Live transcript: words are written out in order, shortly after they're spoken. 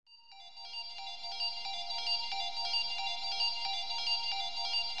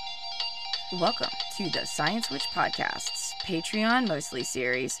Welcome to the Science Witch Podcast's Patreon mostly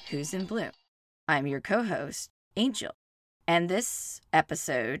series, Who's in Bloom. I'm your co-host, Angel, and this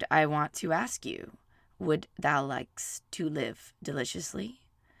episode I want to ask you, would thou likes to live deliciously?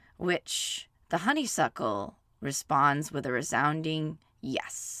 Which the honeysuckle responds with a resounding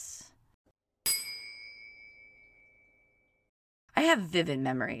yes. I have vivid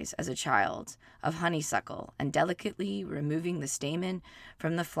memories as a child of honeysuckle and delicately removing the stamen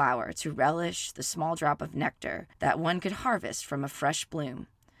from the flower to relish the small drop of nectar that one could harvest from a fresh bloom.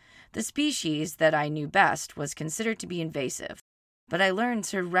 The species that I knew best was considered to be invasive, but I learned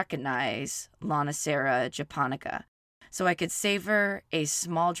to recognize Lonicera japonica, so I could savor a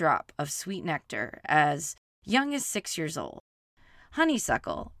small drop of sweet nectar as young as 6 years old.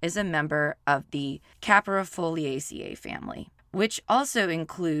 Honeysuckle is a member of the Caprifoliaceae family, which also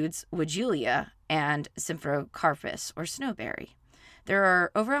includes Weigela and Symphocarpus, or snowberry. There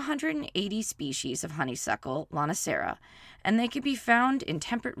are over 180 species of honeysuckle Lonicera, and they can be found in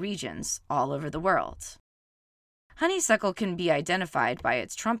temperate regions all over the world. Honeysuckle can be identified by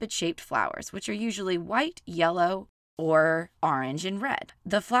its trumpet-shaped flowers, which are usually white, yellow, or orange and red.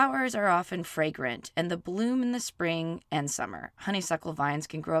 The flowers are often fragrant and the bloom in the spring and summer. Honeysuckle vines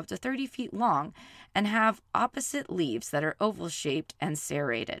can grow up to 30 feet long and have opposite leaves that are oval-shaped and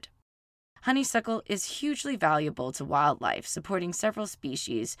serrated. Honeysuckle is hugely valuable to wildlife, supporting several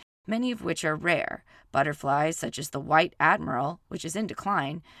species, many of which are rare. Butterflies, such as the white admiral, which is in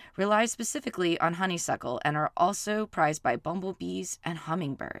decline, rely specifically on honeysuckle and are also prized by bumblebees and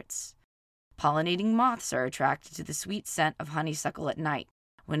hummingbirds. Pollinating moths are attracted to the sweet scent of honeysuckle at night,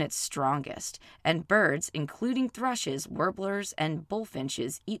 when it's strongest, and birds, including thrushes, warblers, and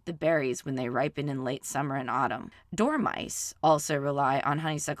bullfinches, eat the berries when they ripen in late summer and autumn. Dormice also rely on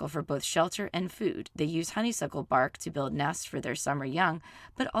honeysuckle for both shelter and food. They use honeysuckle bark to build nests for their summer young,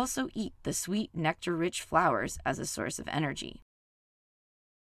 but also eat the sweet, nectar-rich flowers as a source of energy.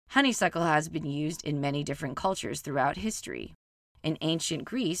 Honeysuckle has been used in many different cultures throughout history. In ancient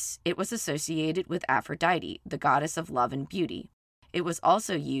Greece, it was associated with Aphrodite, the goddess of love and beauty. It was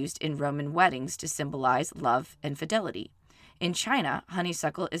also used in Roman weddings to symbolize love and fidelity. In China,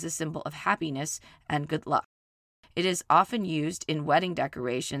 honeysuckle is a symbol of happiness and good luck. It is often used in wedding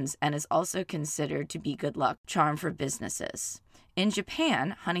decorations and is also considered to be good luck charm for businesses. In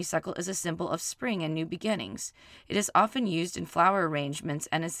Japan, honeysuckle is a symbol of spring and new beginnings. It is often used in flower arrangements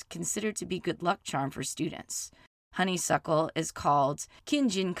and is considered to be good luck charm for students. Honeysuckle is called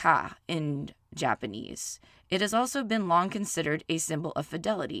kinjin-ka in Japanese. It has also been long considered a symbol of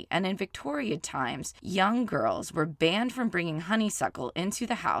fidelity, and in Victorian times, young girls were banned from bringing honeysuckle into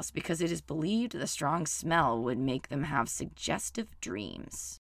the house because it is believed the strong smell would make them have suggestive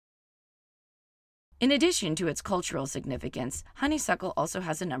dreams. In addition to its cultural significance, honeysuckle also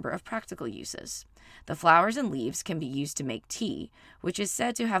has a number of practical uses. The flowers and leaves can be used to make tea, which is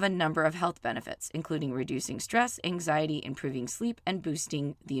said to have a number of health benefits, including reducing stress, anxiety, improving sleep, and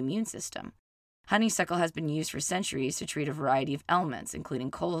boosting the immune system. Honeysuckle has been used for centuries to treat a variety of ailments, including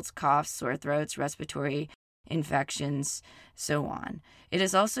colds, coughs, sore throats, respiratory infections, so on. It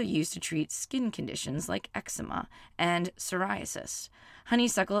is also used to treat skin conditions like eczema and psoriasis.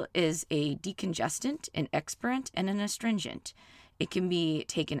 Honeysuckle is a decongestant, an expirant, and an astringent. It can be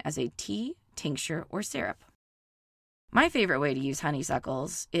taken as a tea, tincture, or syrup. My favorite way to use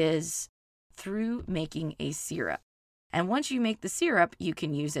honeysuckles is through making a syrup. And once you make the syrup, you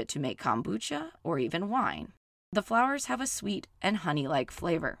can use it to make kombucha or even wine. The flowers have a sweet and honey-like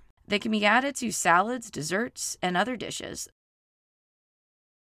flavor. They can be added to salads, desserts, and other dishes.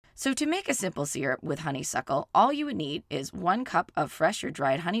 So to make a simple syrup with honeysuckle, all you would need is 1 cup of fresh or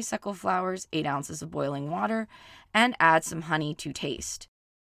dried honeysuckle flowers, 8 ounces of boiling water, and add some honey to taste.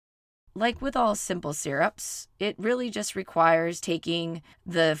 Like with all simple syrups, it really just requires taking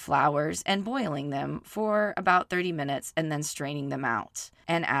the flowers and boiling them for about 30 minutes and then straining them out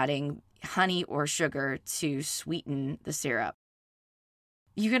and adding honey or sugar to sweeten the syrup.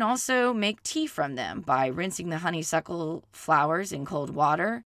 You can also make tea from them by rinsing the honeysuckle flowers in cold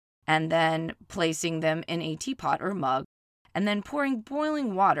water and then placing them in a teapot or mug and then pouring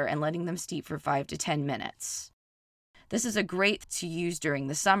boiling water and letting them steep for 5 to 10 minutes. This is a great to use during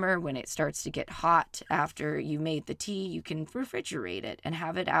the summer when it starts to get hot. After you made the tea, you can refrigerate it and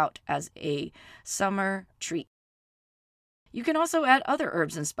have it out as a summer treat. You can also add other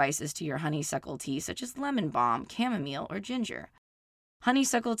herbs and spices to your honeysuckle tea, such as lemon balm, chamomile, or ginger.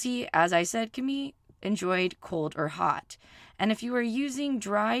 Honeysuckle tea, as I said, can be enjoyed cold or hot. And if you are using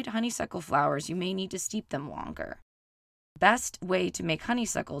dried honeysuckle flowers, you may need to steep them longer. best way to make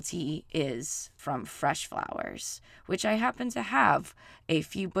honeysuckle tea is from fresh flowers, which I happen to have a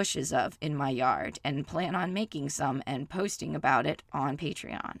few bushes of in my yard and plan on making some and posting about it on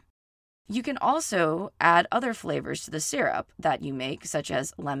Patreon. You can also add other flavors to the syrup that you make, such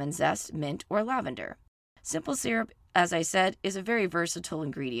as lemon zest, mint, or lavender. Simple syrup, as I said, is a very versatile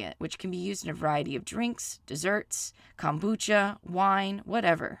ingredient, which can be used in a variety of drinks, desserts, kombucha, wine,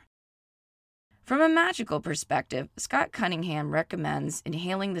 whatever. From a magical perspective, Scott Cunningham recommends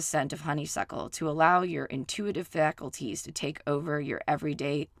inhaling the scent of honeysuckle to allow your intuitive faculties to take over your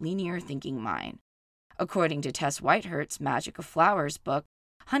everyday, linear thinking mind. According to Tess Whitehurst's Magic of Flowers book,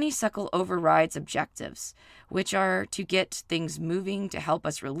 honeysuckle overrides objectives, which are to get things moving to help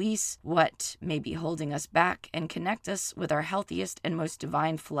us release what may be holding us back and connect us with our healthiest and most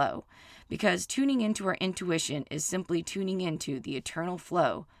divine flow, because tuning into our intuition is simply tuning into the eternal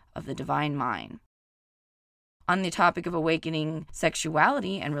flow of the divine mind. On the topic of awakening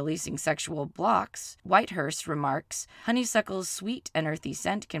sexuality and releasing sexual blocks, Whitehurst remarks, honeysuckle's sweet and earthy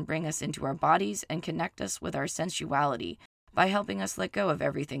scent can bring us into our bodies and connect us with our sensuality by helping us let go of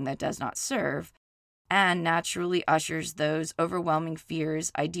everything that does not serve, and naturally ushers those overwhelming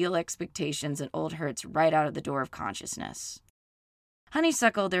fears, ideal expectations, and old hurts right out of the door of consciousness.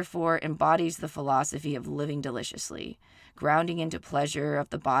 Honeysuckle, therefore, embodies the philosophy of living deliciously, grounding into pleasure of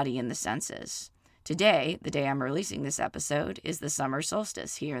the body and the senses. Today, the day I'm releasing this episode, is the summer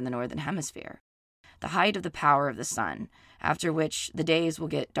solstice here in the Northern Hemisphere, the height of the power of the sun, after which the days will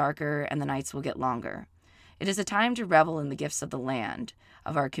get darker and the nights will get longer. It is a time to revel in the gifts of the land,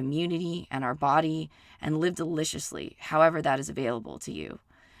 of our community and our body, and live deliciously, however that is available to you.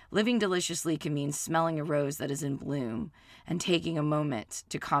 Living deliciously can mean smelling a rose that is in bloom and taking a moment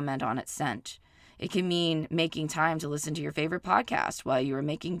to comment on its scent. It can mean making time to listen to your favorite podcast while you are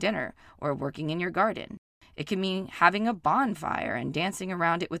making dinner or working in your garden. It can mean having a bonfire and dancing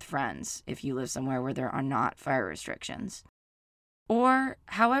around it with friends if you live somewhere where there are not fire restrictions. Or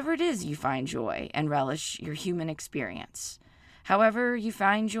however it is you find joy and relish your human experience. However you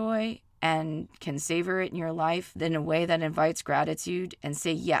find joy and can savor it in your life in a way that invites gratitude and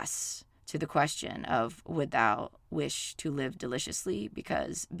say yes to the question of would thou wish to live deliciously,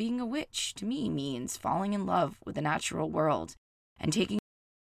 because being a witch to me means falling in love with the natural world and taking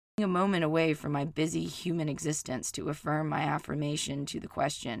a moment away from my busy human existence to affirm my affirmation to the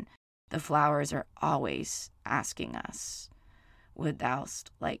question the flowers are always asking us, would thou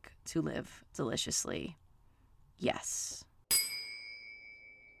like to live deliciously? Yes.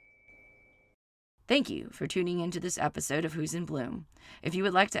 Thank you for tuning into this episode of Who's in Bloom. If you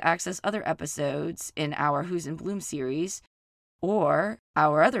would like to access other episodes in our Who's in Bloom series or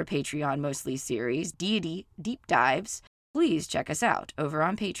our other Patreon mostly series, Deity Deep Dives, please check us out over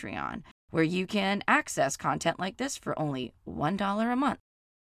on Patreon, where you can access content like this for only $1 a month.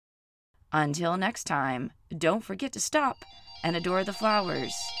 Until next time, don't forget to stop and adore the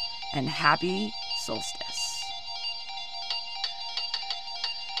flowers, and happy solstice.